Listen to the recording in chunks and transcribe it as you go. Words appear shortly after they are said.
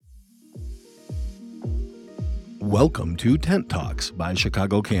Welcome to Tent Talks by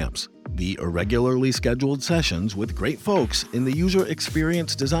Chicago Camps, the irregularly scheduled sessions with great folks in the user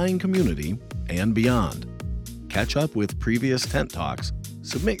experience design community and beyond. Catch up with previous Tent Talks,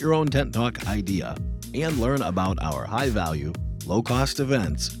 submit your own Tent Talk idea, and learn about our high-value, low-cost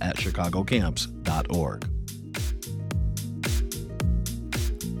events at chicagocamps.org.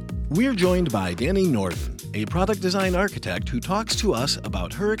 We're joined by Danny Norden, a product design architect who talks to us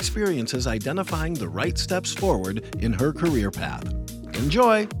about her experiences identifying the right steps forward in her career path.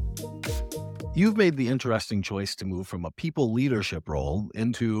 Enjoy! You've made the interesting choice to move from a people leadership role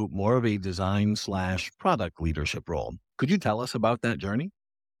into more of a design/product leadership role. Could you tell us about that journey?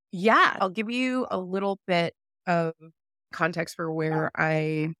 Yeah, I'll give you a little bit of context for where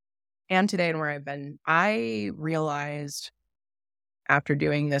I am today and where I've been. I realized after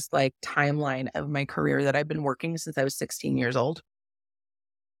doing this timeline of my career that I've been working since I was 16 years old.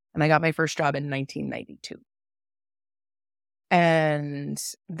 And I got my first job in 1992. And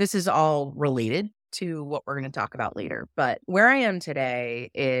this is all related to what we're going to talk about later. But where I am today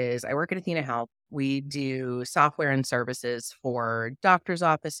is I work at Athena Health. We do software and services for doctors'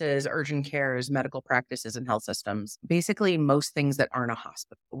 offices, urgent cares, medical practices, and health systems. Basically, most things that aren't a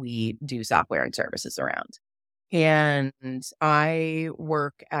hospital, we do software and services around. And I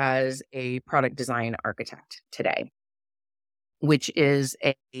work as a product design architect today, which is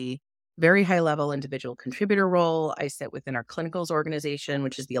a very high-level individual contributor role. I sit within our clinicals organization,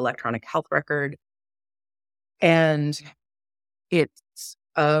 which is the electronic health record. And it's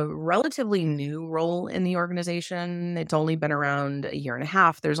a relatively new role in the organization. It's only been around a year and a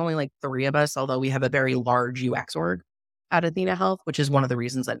half. There's only 3 of us, although we have a very large UX org at Athena Health, which is one of the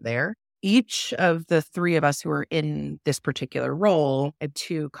reasons I'm there. Each of the 3 of us who are in this particular role, I have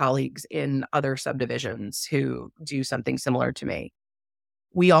 2 colleagues in other subdivisions who do something similar to me.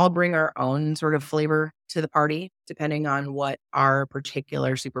 We all bring our own sort of flavor to the party, depending on what our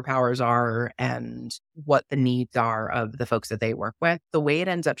particular superpowers are and what the needs are of the folks that they work with. The way it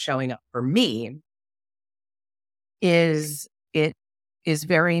ends up showing up for me is it is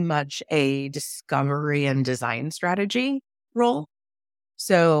very much a discovery and design strategy role.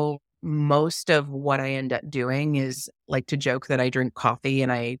 So most of what I end up doing is to joke that I drink coffee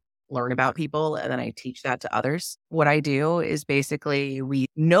and I learn about people and then I teach that to others. What I do is basically we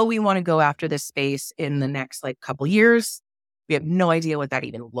know we want to go after this space in the next couple years. We have no idea what that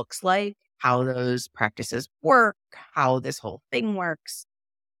even looks like, how those practices work, how this whole thing works.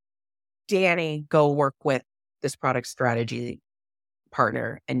 Danny, go work with this product strategy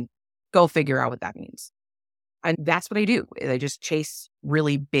partner and go figure out what that means. And that's what I do. I just chase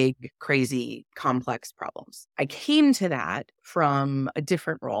really big, crazy, complex problems. I came to that from a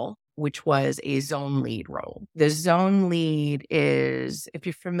different role, which was a zone lead role. The zone lead is, if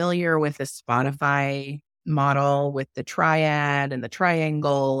you're familiar with the Spotify model with the triad and the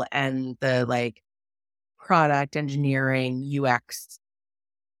triangle and the product engineering UX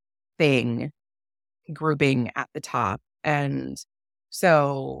thing grouping at the top. And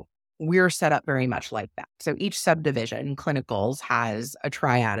so we're set up very much like that. So each subdivision, clinicals, has a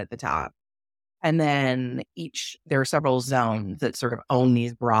triad at the top. And then there are several zones that sort of own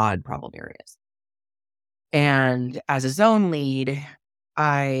these broad problem areas. And as a zone lead,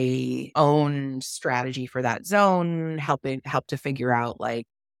 I own strategy for that zone, help to figure out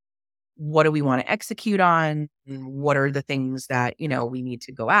what do we want to execute on? What are the things that, we need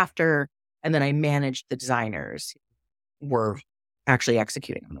to go after? And then I manage the designers who were actually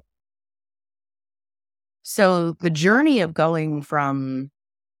executing on it. So the journey of going from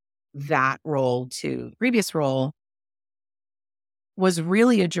that role to the previous role was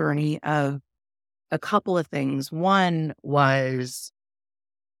really a journey of a couple of things. One was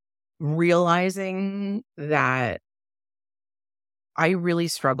realizing that I really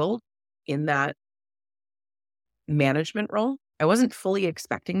struggled in that management role. I wasn't fully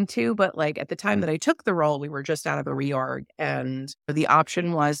expecting to, but at the time that I took the role, we were just out of a reorg and the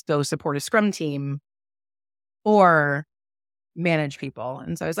option was go support a Scrum team or manage people.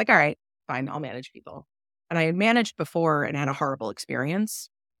 And so I was all right, fine, I'll manage people. And I had managed before and had a horrible experience.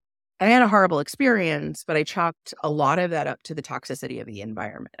 I had a horrible experience, but I chalked a lot of that up to the toxicity of the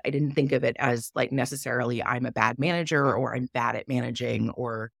environment. I didn't think of it as necessarily I'm a bad manager or I'm bad at managing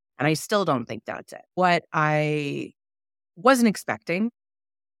and I still don't think that's it. What I wasn't expecting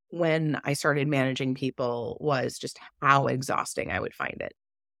when I started managing people was just how exhausting I would find it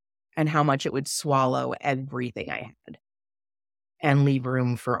and how much it would swallow everything I had and leave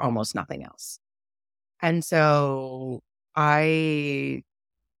room for almost nothing else. And so I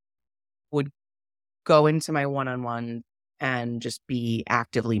would go into my one-on-one and just be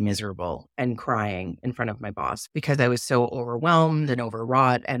actively miserable and crying in front of my boss because I was so overwhelmed and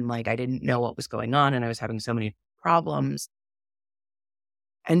overwrought and like I didn't know what was going on and I was having so many problems.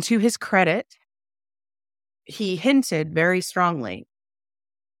 And to his credit, he hinted very strongly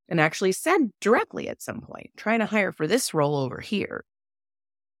and actually said directly at some point, trying to hire for this role over here.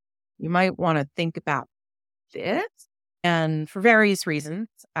 You might want to think about this. And for various reasons,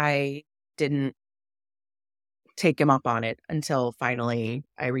 I didn't take him up on it until finally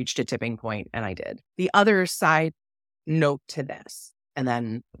I reached a tipping point, and I did. The other side note to this, and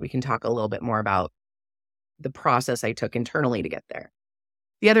then we can talk a little bit more about the process I took internally to get there.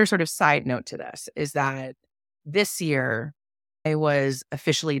 The other sort of side note to this is that this year I was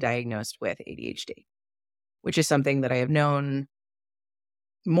officially diagnosed with ADHD, which is something that I have known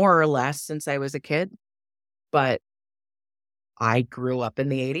more or less since I was a kid, but I grew up in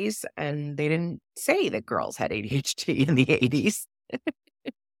the 80s and they didn't say that girls had ADHD in the 80s.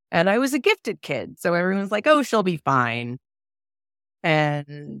 And I was a gifted kid. So everyone's like, oh, she'll be fine.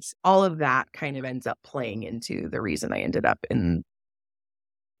 And all of that kind of ends up playing into the reason I ended up in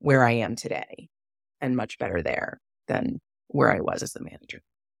where I am today and much better there than where I was as a manager.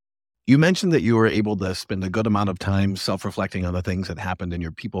 You mentioned that you were able to spend a good amount of time self-reflecting on the things that happened in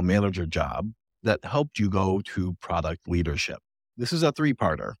your people manager job that helped you go to product leadership. This is a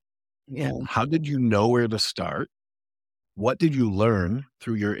three-parter. Yeah. How did you know where to start? What did you learn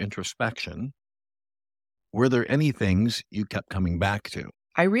through your introspection? Were there any things you kept coming back to?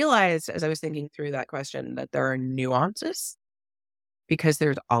 I realized as I was thinking through that question that there are nuances because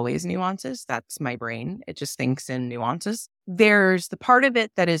there's always nuances. That's my brain. It just thinks in nuances. There's the part of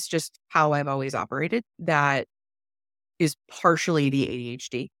it that is just how I've always operated that is partially the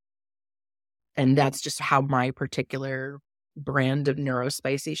ADHD. And that's just how my particular brand of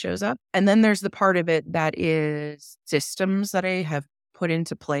neurospicy shows up. And then there's the part of it that is systems that I have put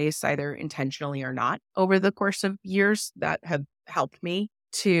into place, either intentionally or not, over the course of years that have helped me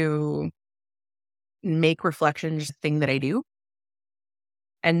to make reflection just a thing that I do.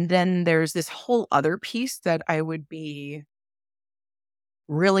 And then there's this whole other piece that I would be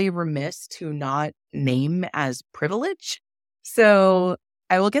really remiss to not name as privilege. So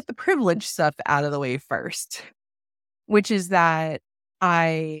I will get the privilege stuff out of the way first, which is that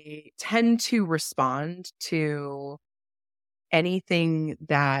I tend to respond to anything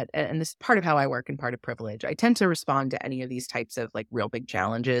that, and this is part of how I work and part of privilege. I tend to respond to any of these types of like real big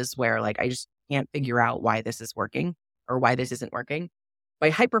challenges where like I just can't figure out why this is working or why this isn't working by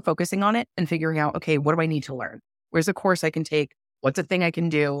hyper focusing on it and figuring out, okay, what do I need to learn? Where's a course I can take? What's a thing I can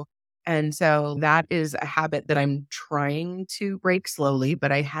do? And so that is a habit that I'm trying to break slowly,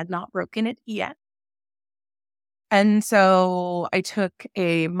 but I had not broken it yet. And so I took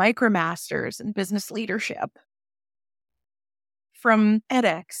a micromasters in business leadership from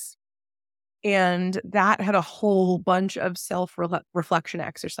edX. And that had a whole bunch of self-reflection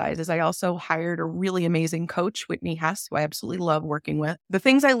exercises. I also hired a really amazing coach, Whitney Hess, who I absolutely love working with. The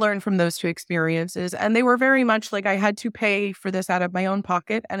things I learned from those two experiences, and they were very much like I had to pay for this out of my own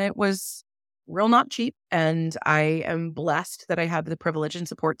pocket, and it was real not cheap. And I am blessed that I have the privilege and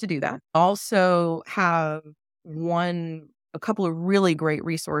support to do that. Also have a couple of really great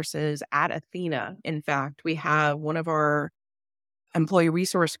resources at Athena. In fact, we have one of our employee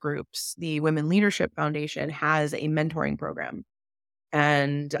resource groups, the Women Leadership Foundation, has a mentoring program.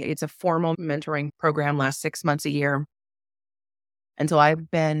 And it's a formal mentoring program, lasts 6 months a year. And so I've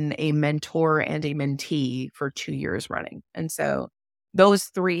been a mentor and a mentee for 2 years running. And so those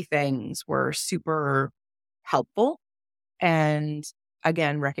three things were super helpful. And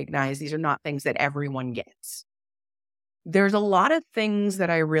again, recognize these are not things that everyone gets. There's a lot of things that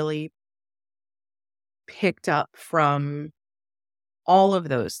I really picked up from all of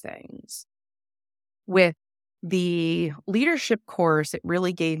those things. With the leadership course, it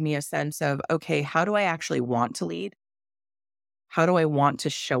really gave me a sense of, okay, how do I actually want to lead? How do I want to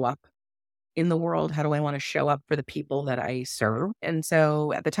show up in the world? How do I want to show up for the people that I serve? And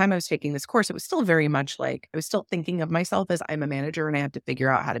so at the time I was taking this course, it was still very much like I was still thinking of myself as I'm a manager and I have to figure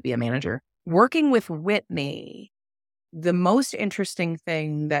out how to be a manager. Working with Whitney, the most interesting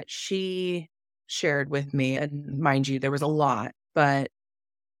thing that she shared with me, and mind you, there was a lot, but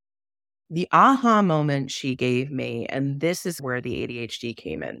the aha moment she gave me, and this is where the ADHD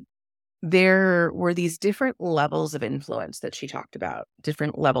came in. There were these different levels of influence that she talked about,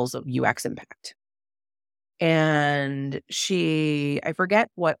 different levels of UX impact. And I forget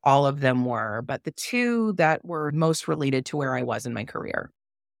what all of them were, but the two that were most related to where I was in my career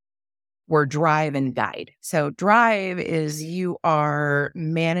were drive and guide. So drive is you are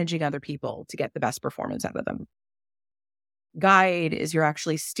managing other people to get the best performance out of them. Guide is you're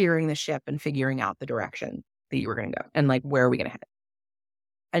actually steering the ship and figuring out the direction that you were going to go and like, where are we going to head?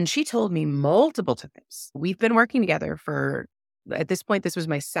 And she told me multiple times, we've been working together for, at this point, this was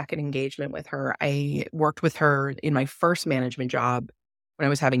my second engagement with her. I worked with her in my first management job when I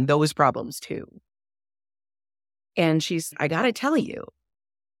was having those problems too. And I got to tell you,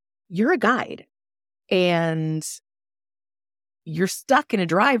 you're a guide and you're stuck in a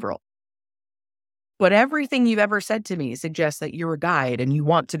drive role. But everything you've ever said to me suggests that you're a guide and you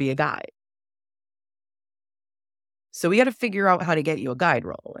want to be a guide. So we got to figure out how to get you a guide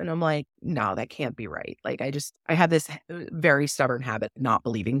role. And I'm like, no, that can't be right. Like, I have this very stubborn habit of not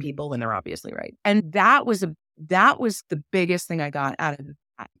believing people when they're obviously right. And that was the biggest thing I got out of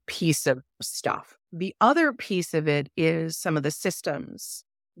that piece of stuff. The other piece of it is some of the systems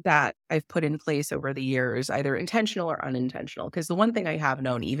that I've put in place over the years, either intentional or unintentional. Because the one thing I have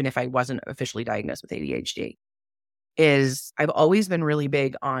known, even if I wasn't officially diagnosed with ADHD, is I've always been really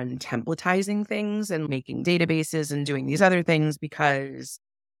big on templatizing things and making databases and doing these other things, because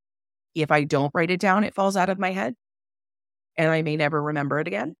if I don't write it down, it falls out of my head and I may never remember it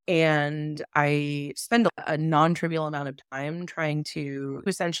again. And I spend a non-trivial amount of time trying to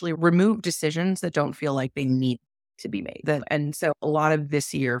essentially remove decisions that don't feel like they need to be made. And so a lot of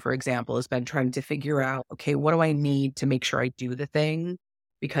this year, for example, has been trying to figure out, okay, what do I need to make sure I do the thing,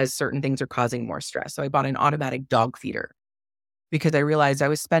 because certain things are causing more stress. So I bought an automatic dog feeder because I realized I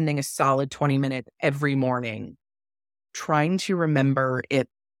was spending a solid 20 minutes every morning trying to remember if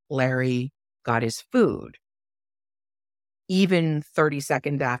Larry got his food, even 30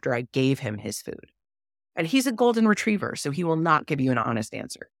 seconds after I gave him his food. And he's a golden retriever, so he will not give you an honest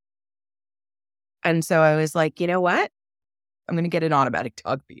answer. And so I was like, you know what? I'm going to get an automatic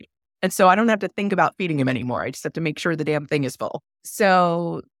dog feed. And so I don't have to think about feeding him anymore. I just have to make sure the damn thing is full.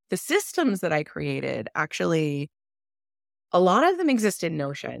 So the systems that I created, actually, a lot of them exist in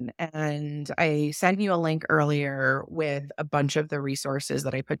Notion. And I sent you a link earlier with a bunch of the resources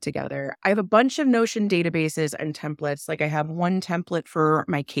that I put together. I have a bunch of Notion databases and templates. Like I have one template for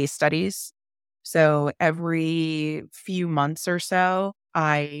my case studies. So every few months or so,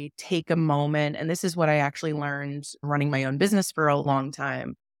 I take a moment, and this is what I actually learned running my own business for a long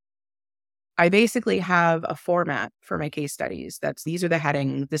time. I basically have a format for my case studies. These are the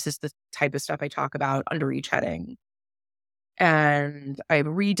headings. This is the type of stuff I talk about under each heading. And I've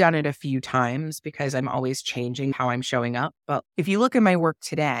redone it a few times because I'm always changing how I'm showing up. But if you look at my work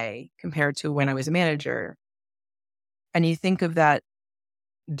today compared to when I was a manager, and you think of that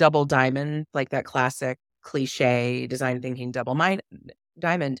double diamond, like that classic cliche design thinking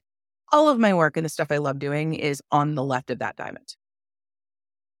diamond, all of my work and the stuff I love doing is on the left of that diamond.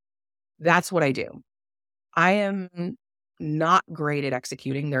 That's what I do. I am not great at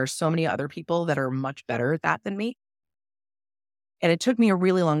executing. There are so many other people that are much better at that than me. And it took me a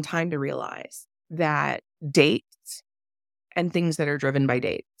really long time to realize that dates and things that are driven by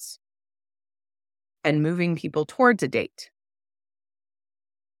dates and moving people towards a date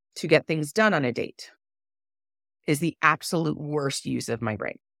to get things done on a date is the absolute worst use of my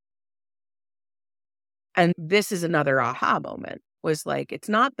brain. And this is another aha moment, was like, it's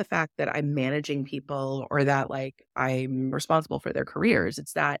not the fact that I'm managing people or that like I'm responsible for their careers.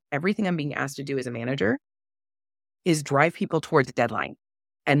 It's that everything I'm being asked to do as a manager is drive people towards a deadline.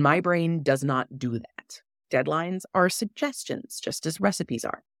 And my brain does not do that. Deadlines are suggestions, just as recipes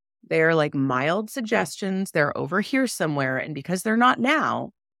are. They're like mild suggestions. They're over here somewhere. And because they're not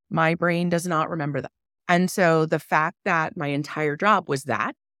now, my brain does not remember them. And so the fact that my entire job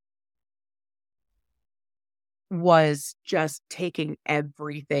was just taking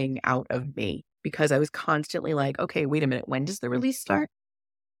everything out of me, because I was constantly like, okay, wait a minute, when does the release start?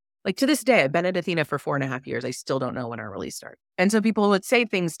 Like to this day, I've been at Athena for 4.5 years. I still don't know when our release starts. And so people would say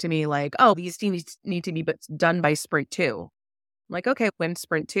things to me like, oh, these teams need to be done by sprint 2. I'm like, okay, when's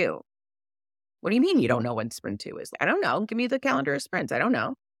sprint 2? What do you mean you don't know when sprint 2 is? I don't know. Give me the calendar of sprints. I don't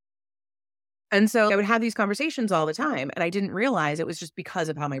know. And so I would have these conversations all the time. And I didn't realize it was just because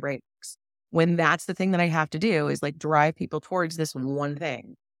of how my brain works. When that's the thing that I have to do is like drive people towards this one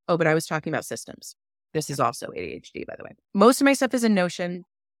thing. Oh, but I was talking about systems. This is also ADHD, by the way. Most of my stuff is in Notion,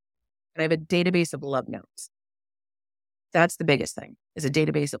 and I have a database of love notes. That's the biggest thing, is a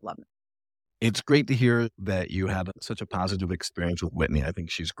database of love notes. It's great to hear that you had such a positive experience with Whitney. I think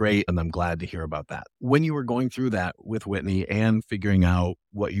she's great, and I'm glad to hear about that. When you were going through that with Whitney and figuring out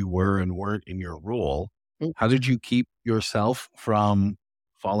what you were and weren't in your role, how did you keep yourself from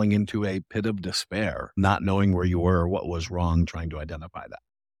falling into a pit of despair, not knowing where you were or what was wrong, trying to identify that?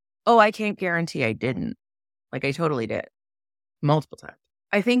 Oh, I can't guarantee I didn't. Like I totally did. Multiple times.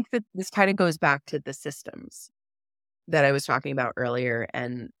 I think that this kind of goes back to the systems. that I was talking about earlier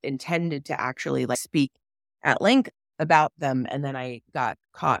and intended to actually like speak at length about them. And then I got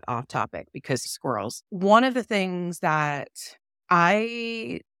caught off topic because squirrels. One of the things that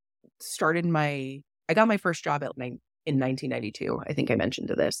I I got my first job in 1992. I think I mentioned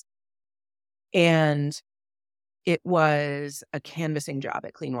to this. And it was a canvassing job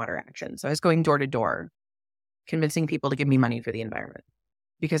at Clean Water Action. So I was going door to door, convincing people to give me money for the environment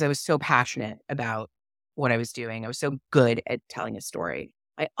because I was so passionate about what I was doing. I was so good at telling a story.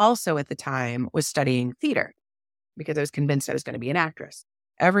 I also, at the time, was studying theater because I was convinced I was going to be an actress.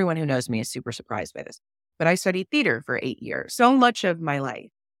 Everyone who knows me is super surprised by this. But I studied theater for 8 years. So much of my life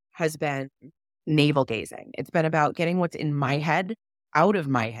has been navel gazing. It's been about getting what's in my head out of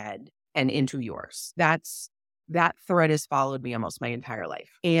my head and into yours. That thread has followed me almost my entire life.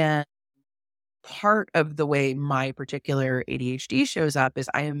 And part of the way my particular ADHD shows up is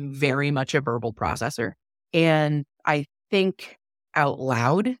I am very much a verbal processor. And I think out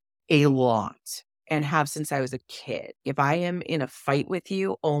loud a lot and have since I was a kid. If I am in a fight with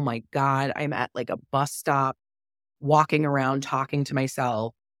you, oh my God, I'm at like a bus stop, walking around, talking to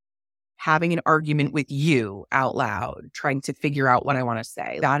myself, having an argument with you out loud, trying to figure out what I want to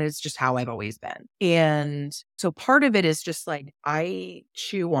say. That is just how I've always been. And so part of it is just like I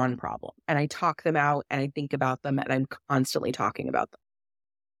chew on problems and I talk them out and I think about them and I'm constantly talking about them.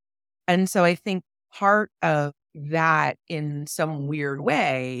 And so I think part of that in some weird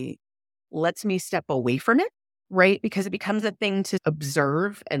way lets me step away from it, right? Because it becomes a thing to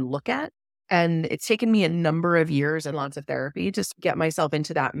observe and look at. And it's taken me a number of years and lots of therapy to get myself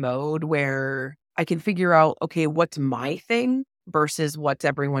into that mode where I can figure out, okay, what's my thing versus what's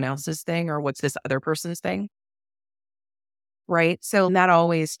everyone else's thing or what's this other person's thing. Right. So that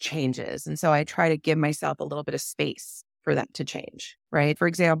always changes. And so I try to give myself a little bit of space for that to change. Right. For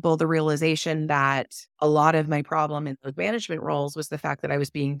example, the realization that a lot of my problem in those management roles was the fact that I was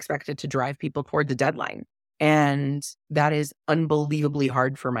being expected to drive people toward the deadline. And that is unbelievably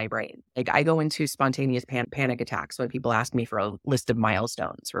hard for my brain. Like I go into spontaneous panic attacks when people ask me for a list of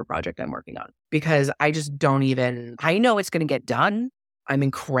milestones for a project I'm working on, because I just I know it's going to get done. I'm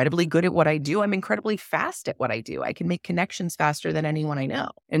incredibly good at what I do. I'm incredibly fast at what I do. I can make connections faster than anyone I know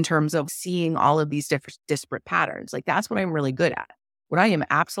in terms of seeing all of these disparate patterns. Like that's what I'm really good at. What I am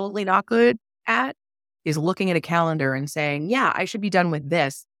absolutely not good at is looking at a calendar and saying, yeah, I should be done with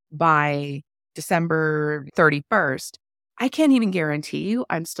this by December 31st. I can't even guarantee you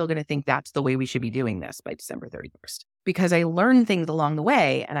I'm still going to think that's the way we should be doing this by December 31st, because I learn things along the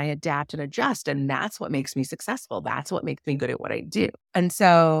way and I adapt and adjust. And that's what makes me successful. That's what makes me good at what I do. And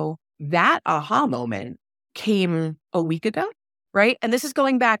so that aha moment came a week ago, right? And this is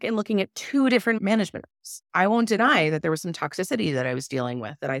going back and looking at 2 different management roles. I won't deny that there was some toxicity that I was dealing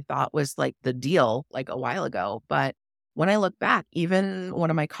with that I thought was like the deal like a while ago. But when I look back, even one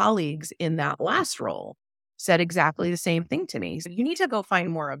of my colleagues in that last role said exactly the same thing to me. He said, you need to go find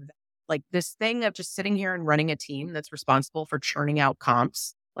more of that. Like this thing of just sitting here and running a team that's responsible for churning out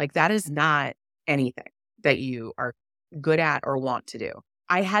comps, like that is not anything that you are good at or want to do.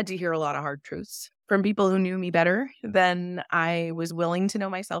 I had to hear a lot of hard truths from people who knew me better than I was willing to know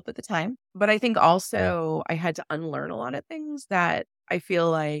myself at the time. But I think also I had to unlearn a lot of things that I feel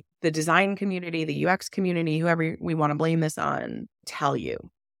like the design community, the UX community, whoever we want to blame this on, tell you,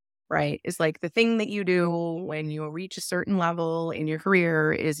 right? Is like the thing that you do when you reach a certain level in your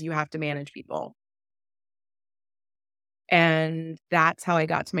career is you have to manage people. And that's how I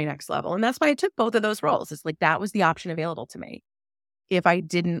got to my next level. And that's why I took both of those roles. It's like that was the option available to me. If I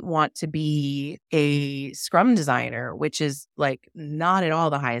didn't want to be a Scrum designer, which is like not at all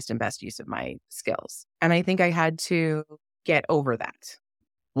the highest and best use of my skills. And I think I had to get over that.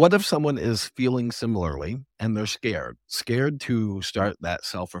 What if someone is feeling similarly and they're scared? Scared to start that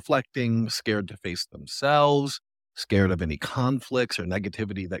self-reflecting, scared to face themselves, scared of any conflicts or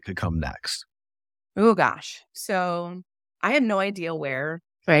negativity that could come next? Oh gosh. So I have no idea where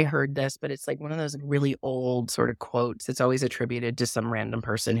I heard this, but it's like one of those really old sort of quotes. It's always attributed to some random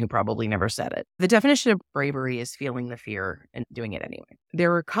person who probably never said it. The definition of bravery is feeling the fear and doing it anyway.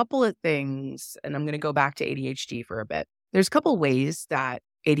 There are a couple of things, and I'm going to go back to ADHD for a bit. There's a couple ways that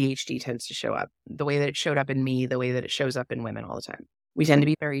ADHD tends to show up. The way that it showed up in me, the way that it shows up in women all the time. We tend to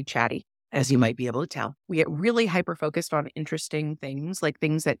be very chatty, as you might be able to tell. We get really hyper-focused on interesting things, like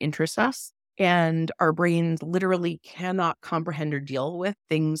things that interest us. And our brains literally cannot comprehend or deal with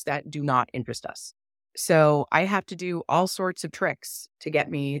things that do not interest us. So I have to do all sorts of tricks to get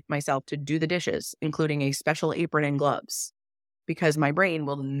myself to do the dishes, including a special apron and gloves, because my brain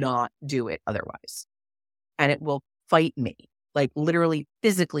will not do it otherwise. And it will fight me, like literally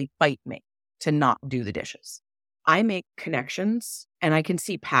physically fight me to not do the dishes. I make connections and I can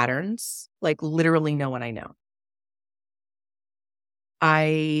see patterns like literally no one I know.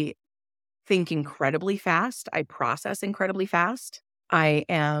 I think incredibly fast. I process incredibly fast. I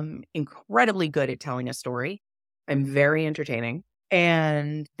am incredibly good at telling a story. I'm very entertaining,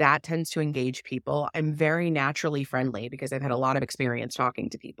 and that tends to engage people. I'm very naturally friendly because I've had a lot of experience talking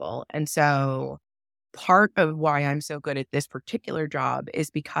to people. And so part of why I'm so good at this particular job is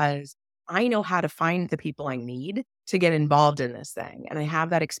because I know how to find the people I need to get involved in this thing. And I have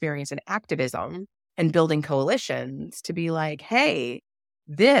that experience in activism and building coalitions to be like, hey,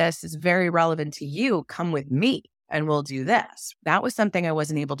 this is very relevant to you. Come with me and we'll do this. That was something I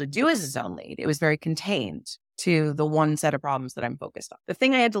wasn't able to do as a zone lead. It was very contained to the one set of problems that I'm focused on. The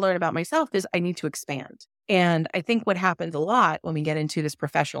thing I had to learn about myself is I need to expand. And I think what happens a lot when we get into this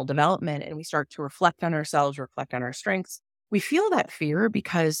professional development and we start to reflect on ourselves, reflect on our strengths, we feel that fear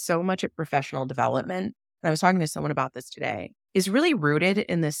because so much of professional development, and I was talking to someone about this today, is really rooted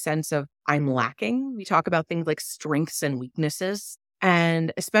in this sense of I'm lacking. We talk about things like strengths and weaknesses.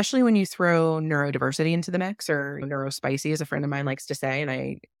 And especially when you throw neurodiversity into the mix, or neurospicy, as a friend of mine likes to say, and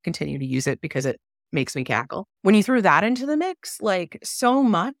I continue to use it because it makes me cackle. When you throw that into the mix, like so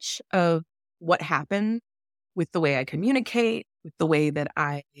much of what happened with the way I communicate, with the way that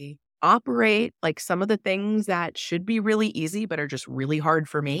I operate, like some of the things that should be really easy but are just really hard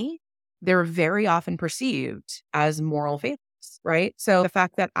for me, they're very often perceived as moral failings, right? So the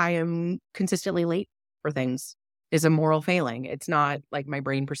fact that I am consistently late for things is a moral failing. It's not like my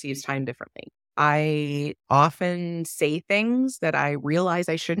brain perceives time differently. I often say things that I realize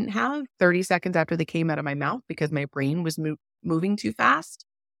I shouldn't have 30 seconds after they came out of my mouth because my brain was moving too fast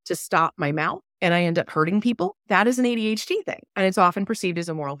to stop my mouth, and I end up hurting people. That is an ADHD thing, and it's often perceived as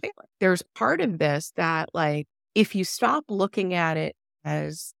a moral failing. There's part of this that, like, if you stop looking at it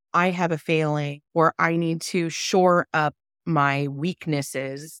as I have a failing or I need to shore up my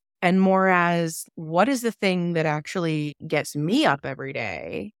weaknesses, and more as what is the thing that actually gets me up every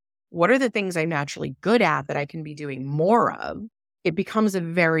day? What are the things I'm naturally good at that I can be doing more of? It becomes a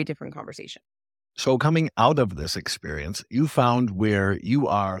very different conversation. So, coming out of this experience, you found where you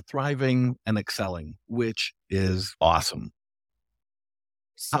are thriving and excelling, which is awesome.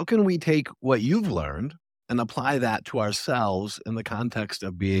 How can we take what you've learned and apply that to ourselves in the context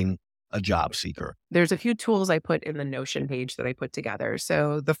of being a job seeker? There's a few tools I put in the Notion page that I put together.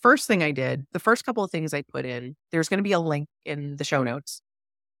 So, the first thing I did, the first couple of things I put in, there's going to be a link in the show notes,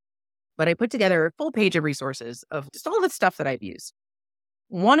 but I put together a full page of resources of just all the stuff that I've used.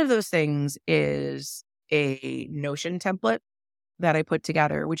 One of those things is a Notion template that I put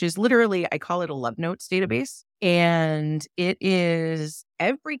together, which is literally, I call it a love notes database. And it is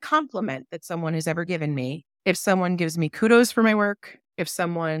every compliment that someone has ever given me. If someone gives me kudos for my work, if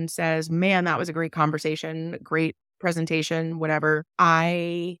someone says, man, that was a great conversation, great presentation, whatever,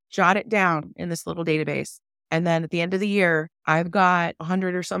 I jot it down in this little database. And then at the end of the year, I've got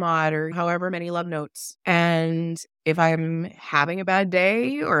 100 or some odd or however many love notes. And if I'm having a bad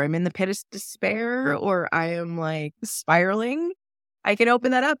day or I'm in the pit of despair or I am like spiraling, I can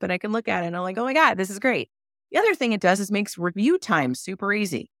open that up and I can look at it and I'm like, oh my God, this is great. The other thing it does is makes review time super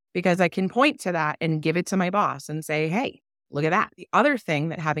easy because I can point to that and give it to my boss and say, hey, look at that. The other thing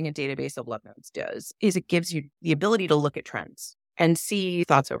that having a database of love notes does is it gives you the ability to look at trends and see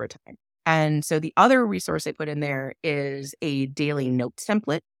thoughts over time. And so the other resource I put in there is a daily notes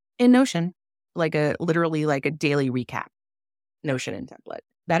template in Notion, literally like a daily recap Notion and template.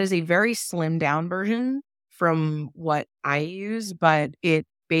 That is a very slimmed down version from what I use, but it's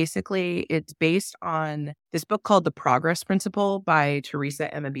based on this book called The Progress Principle by Teresa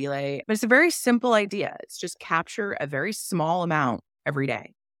Amabile. But it's a very simple idea. It's just capture a very small amount every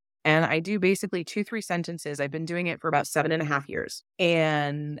day. And I do basically 2-3 sentences. I've been doing it for about 7.5 years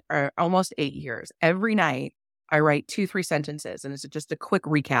or almost 8 years. Every night I write 2-3 sentences and it's just a quick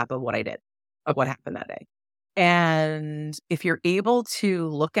recap of what I did, of what happened that day. And if you're able to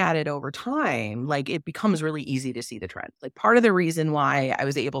look at it over time, like it becomes really easy to see the trend. Like part of the reason why I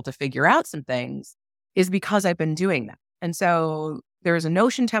was able to figure out some things is because I've been doing that. And so there's a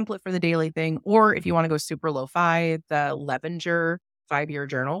Notion template for the daily thing, or if you want to go super lo-fi, the Levenger 5-year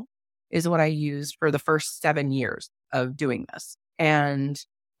journal is what I used for the first 7 years of doing this. And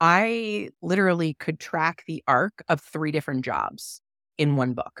I literally could track the arc of 3 different jobs in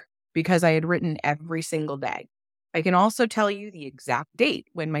one book because I had written every single day. I can also tell you the exact date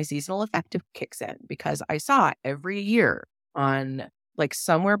when my seasonal affective kicks in because I saw every year on like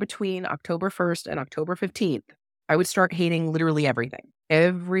somewhere between October 1st and October 15th, I would start hating literally everything.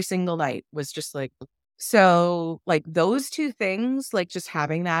 Every single night was just like, so like those 2 things, like just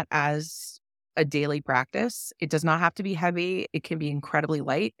having that as a daily practice. It does not have to be heavy. It can be incredibly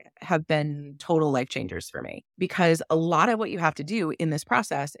light, have been total life changers for me. Because a lot of what you have to do in this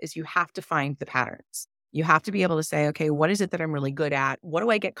process is you have to find the patterns. You have to be able to say, okay, what is it that I'm really good at? What do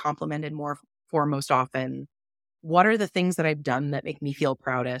I get complimented more for most often? What are the things that I've done that make me feel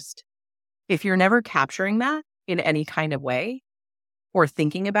proudest? If you're never capturing that in any kind of way or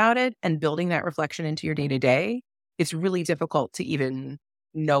thinking about it and building that reflection into your day to day, it's really difficult to even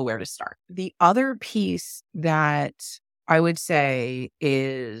know where to start. The other piece that I would say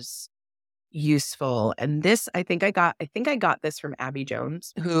is useful, and this I think I got this from Abby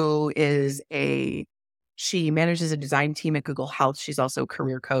Jones, who is she manages a design team at Google Health. She's also a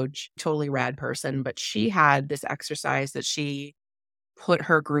career coach, totally rad person, but she had this exercise that she put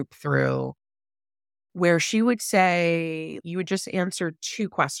her group through where she would say, you would just answer two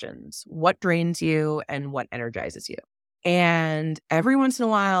questions: what drains you and what energizes you? And every once in a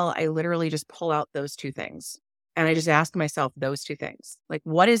while, I literally just pull out those two things. And I just ask myself those two things. Like,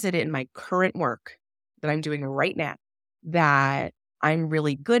 what is it in my current work that I'm doing right now that I'm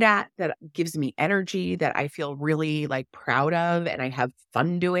really good at, that gives me energy, that I feel really like proud of and I have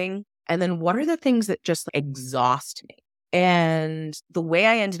fun doing? And then what are the things that just exhaust me? And the way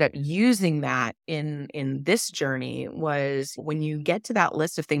I ended up using that in this journey was when you get to that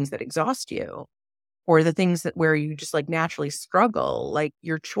list of things that exhaust you, or the things that where you just like naturally struggle, like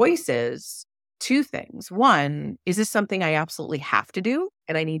your choice is two things. One, is this something I absolutely have to do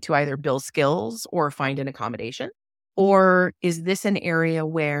and I need to either build skills or find an accommodation? Or is this an area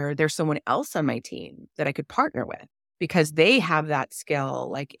where there's someone else on my team that I could partner with because they have that skill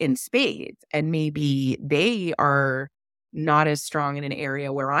like in spades, and maybe they are not as strong in an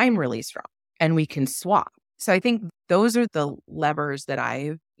area where I'm really strong and we can swap. So I think those are the levers that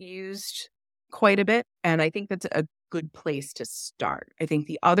I've used quite a bit. And I think that's a good place to start. I think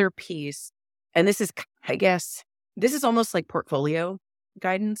the other piece, and this is, I guess, this is almost like portfolio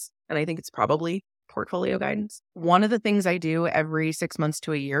guidance. And I think it's probably portfolio guidance. One of the things I do every 6 months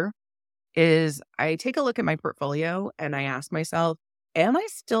to a year is I take a look at my portfolio and I ask myself, am I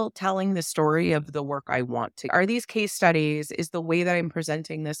still telling the story of the work I want to? Are these case studies? Is the way that I'm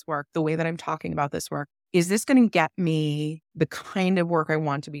presenting this work, the way that I'm talking about this work, is this going to get me the kind of work I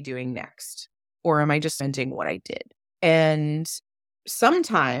want to be doing next? Or am I just presenting what I did? And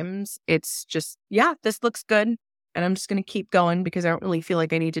sometimes it's just, yeah, this looks good. And I'm just going to keep going because I don't really feel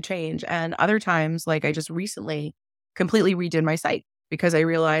like I need to change. And other times, like I just recently completely redid my site because I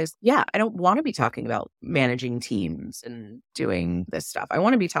realized, yeah, I don't want to be talking about managing teams and doing this stuff. I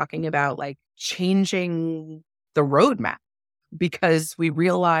want to be talking about like changing the roadmap because we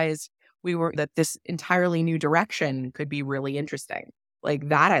realized that this entirely new direction could be really interesting. Like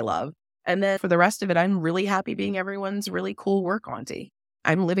that I love. And then for the rest of it, I'm really happy being everyone's really cool work auntie.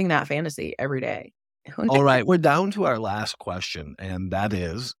 I'm living that fantasy every day. All right, we're down to our last question, and that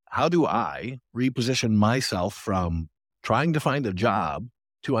is, how do I reposition myself from trying to find a job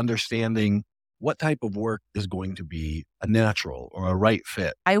to understanding what type of work is going to be a natural or a right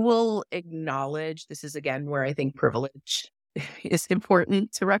fit? I will acknowledge this is, again, where I think privilege is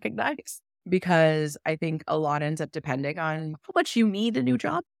important to recognize, because I think a lot ends up depending on how much you need a new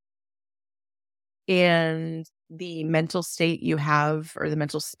job and the mental state you have or the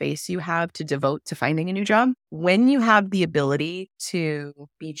mental space you have to devote to finding a new job. When you have the ability to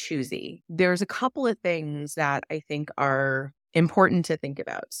be choosy, there's a couple of things that I think are important to think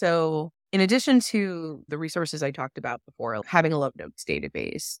about. So in addition to the resources I talked about before, having a love notes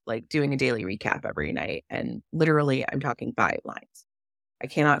database, like doing a daily recap every night, and literally I'm talking 5 lines. I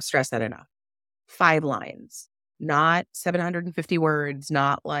cannot stress that enough. 5 lines, not 750 words,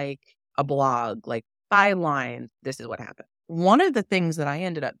 not like a blog, like 5 lines. This is what happened. One of the things that I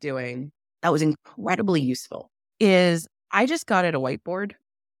ended up doing that was incredibly useful is I just got at a whiteboard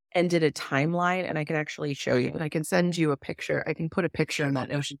and did a timeline, and I can actually show you. I can send you a picture. I can put a picture on that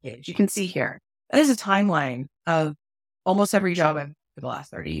Notion page. You can see here. That is a timeline of almost every job I've had for the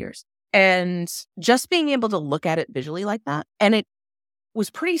last 30 years. And just being able to look at it visually like that, and it was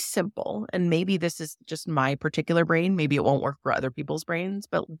pretty simple. And maybe this is just my particular brain. Maybe it won't work for other people's brains,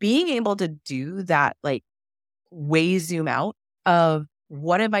 but being able to do that, like way zoom out of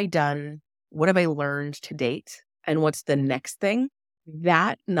what have I done? What have I learned to date? And what's the next thing?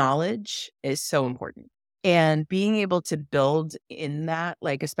 That knowledge is so important. And being able to build in that,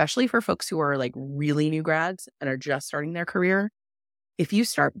 like, especially for folks who are like really new grads and are just starting their career, if you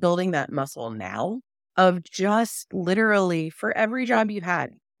start building that muscle now, of just literally for every job you've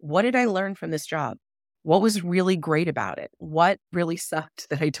had, what did I learn from this job? What was really great about it? What really sucked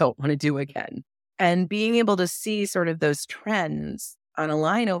that I don't want to do again? And being able to see sort of those trends on a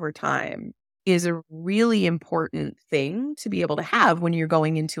line over time is a really important thing to be able to have when you're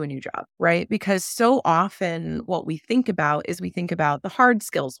going into a new job, right? Because so often what we think about is we think about the hard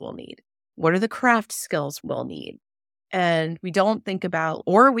skills we'll need. What are the craft skills we'll need? And we don't think about,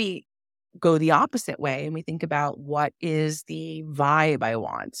 or we go the opposite way and we think about what is the vibe I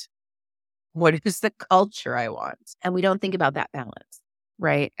want? What is the culture I want? And we don't think about that balance.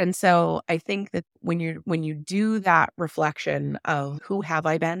 Right. And so I think that when you do that reflection of who have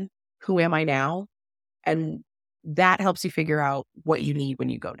I been? Who am I now? And that helps you figure out what you need when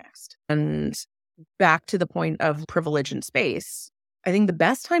you go next. And back to the point of privilege and space, I think the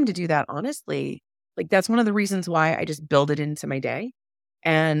best time to do that, honestly, like that's one of the reasons why I just build it into my day.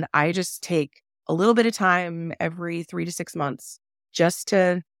 And I just take a little bit of time every 3 to 6 months just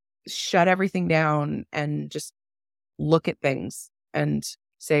to shut everything down and just look at things and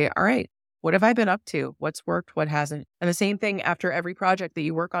say, all right, what have I been up to? What's worked? What hasn't? And the same thing after every project that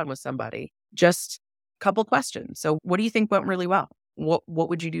you work on with somebody, just a couple questions. So what do you think went really well? What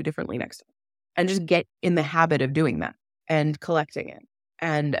would you do differently next time? And just get in the habit of doing that and collecting it.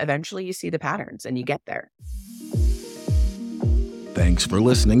 And eventually you see the patterns and you get there. Thanks for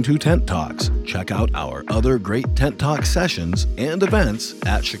listening to Tent Talks. Check out our other great Tent Talk sessions and events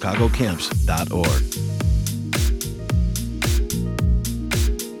at chicagocamps.org.